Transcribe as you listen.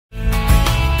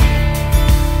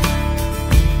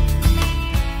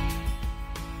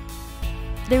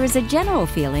There is a general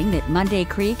feeling that Mundy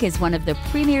Creek is one of the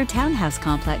premier townhouse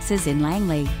complexes in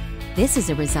Langley. This is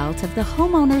a result of the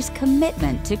homeowner's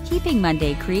commitment to keeping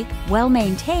Mundy Creek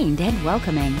well-maintained and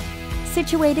welcoming.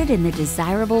 Situated in the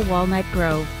desirable Walnut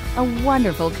Grove, a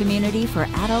wonderful community for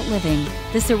adult living,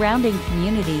 the surrounding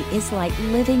community is like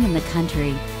living in the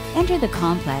country. Enter the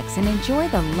complex and enjoy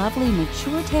the lovely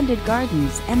mature-tended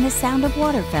gardens and the sound of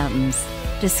water fountains.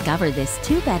 Discover this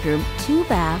 2-bedroom,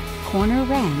 2-bath corner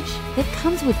ranch that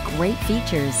comes with great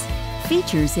features.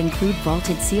 Features include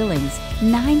vaulted ceilings,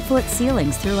 9-foot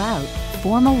ceilings throughout,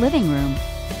 formal living room,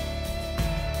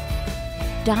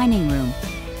 dining room,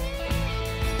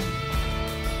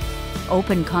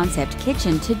 open concept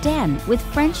kitchen to den with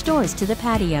French doors to the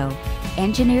patio,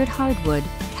 engineered hardwood,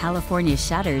 California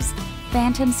shutters,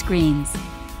 phantom screens.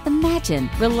 Imagine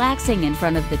relaxing in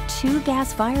front of the 2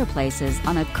 gas fireplaces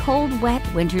on a cold, wet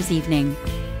winter's evening.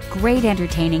 Great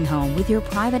entertaining home with your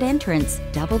private entrance,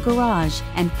 double garage,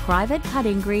 and private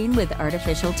putting green with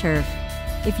artificial turf.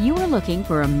 If you are looking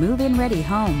for a move-in ready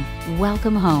home,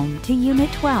 welcome home to Unit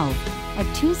 12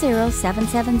 at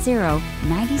 20770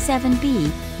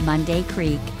 97B Mundy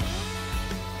Creek.